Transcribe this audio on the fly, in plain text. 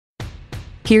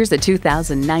Here's a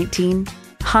 2019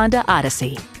 Honda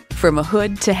Odyssey. From a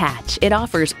hood to hatch, it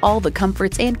offers all the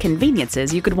comforts and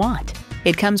conveniences you could want.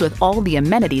 It comes with all the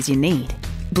amenities you need.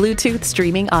 Bluetooth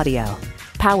streaming audio,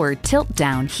 power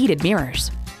tilt-down heated mirrors,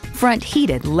 front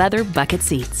heated leather bucket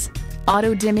seats,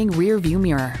 auto-dimming rear view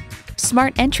mirror,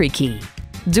 smart entry key,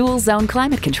 dual zone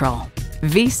climate control,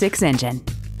 V6 engine,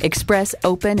 express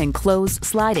open and close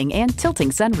sliding and tilting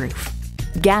sunroof,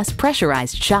 gas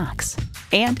pressurized shocks,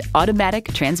 and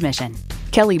automatic transmission.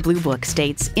 Kelley Blue Book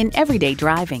states, in everyday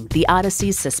driving, the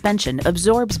Odyssey's suspension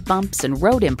absorbs bumps and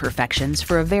road imperfections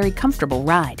for a very comfortable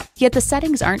ride. Yet the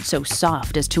settings aren't so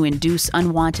soft as to induce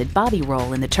unwanted body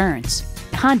roll in the turns.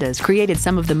 Honda's created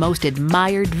some of the most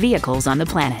admired vehicles on the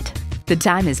planet. The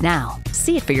time is now.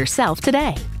 See it for yourself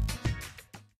today.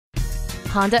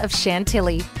 Honda of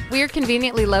Chantilly. We're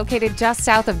conveniently located just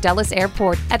south of Dulles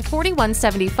Airport at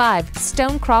 4175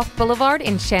 Stonecroft Boulevard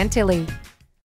in Chantilly.